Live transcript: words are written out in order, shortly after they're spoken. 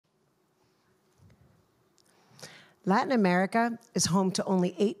Latin America is home to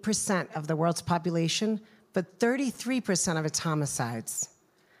only 8% of the world's population, but 33% of its homicides.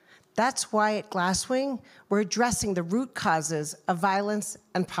 That's why at Glasswing, we're addressing the root causes of violence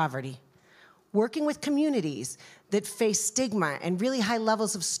and poverty, working with communities that face stigma and really high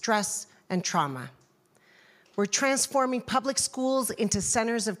levels of stress and trauma. We're transforming public schools into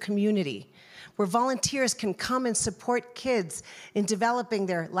centers of community, where volunteers can come and support kids in developing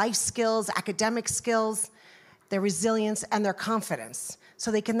their life skills, academic skills, their resilience, and their confidence,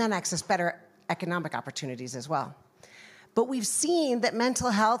 so they can then access better economic opportunities as well. But we've seen that mental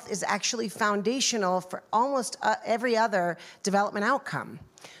health is actually foundational for almost every other development outcome.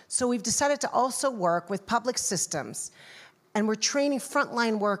 So we've decided to also work with public systems, and we're training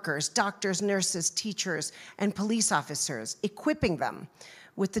frontline workers, doctors, nurses, teachers, and police officers, equipping them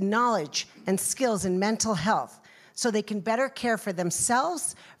with the knowledge and skills in mental health so they can better care for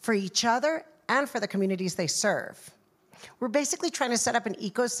themselves, for each other, and for the communities they serve. We're basically trying to set up an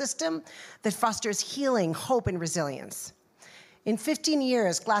ecosystem that fosters healing, hope, and resilience. In 15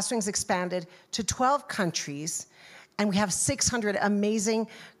 years, Glasswing's expanded to 12 countries, and we have 600 amazing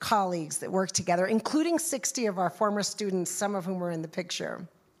colleagues that work together, including 60 of our former students, some of whom were in the picture.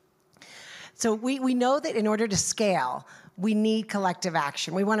 So we know that in order to scale, we need collective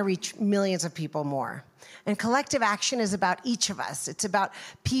action. We want to reach millions of people more. And collective action is about each of us. It's about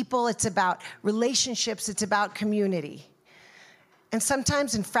people, it's about relationships, it's about community. And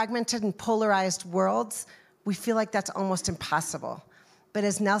sometimes in fragmented and polarized worlds, we feel like that's almost impossible. But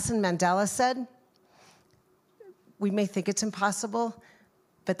as Nelson Mandela said, we may think it's impossible,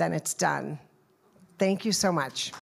 but then it's done. Thank you so much.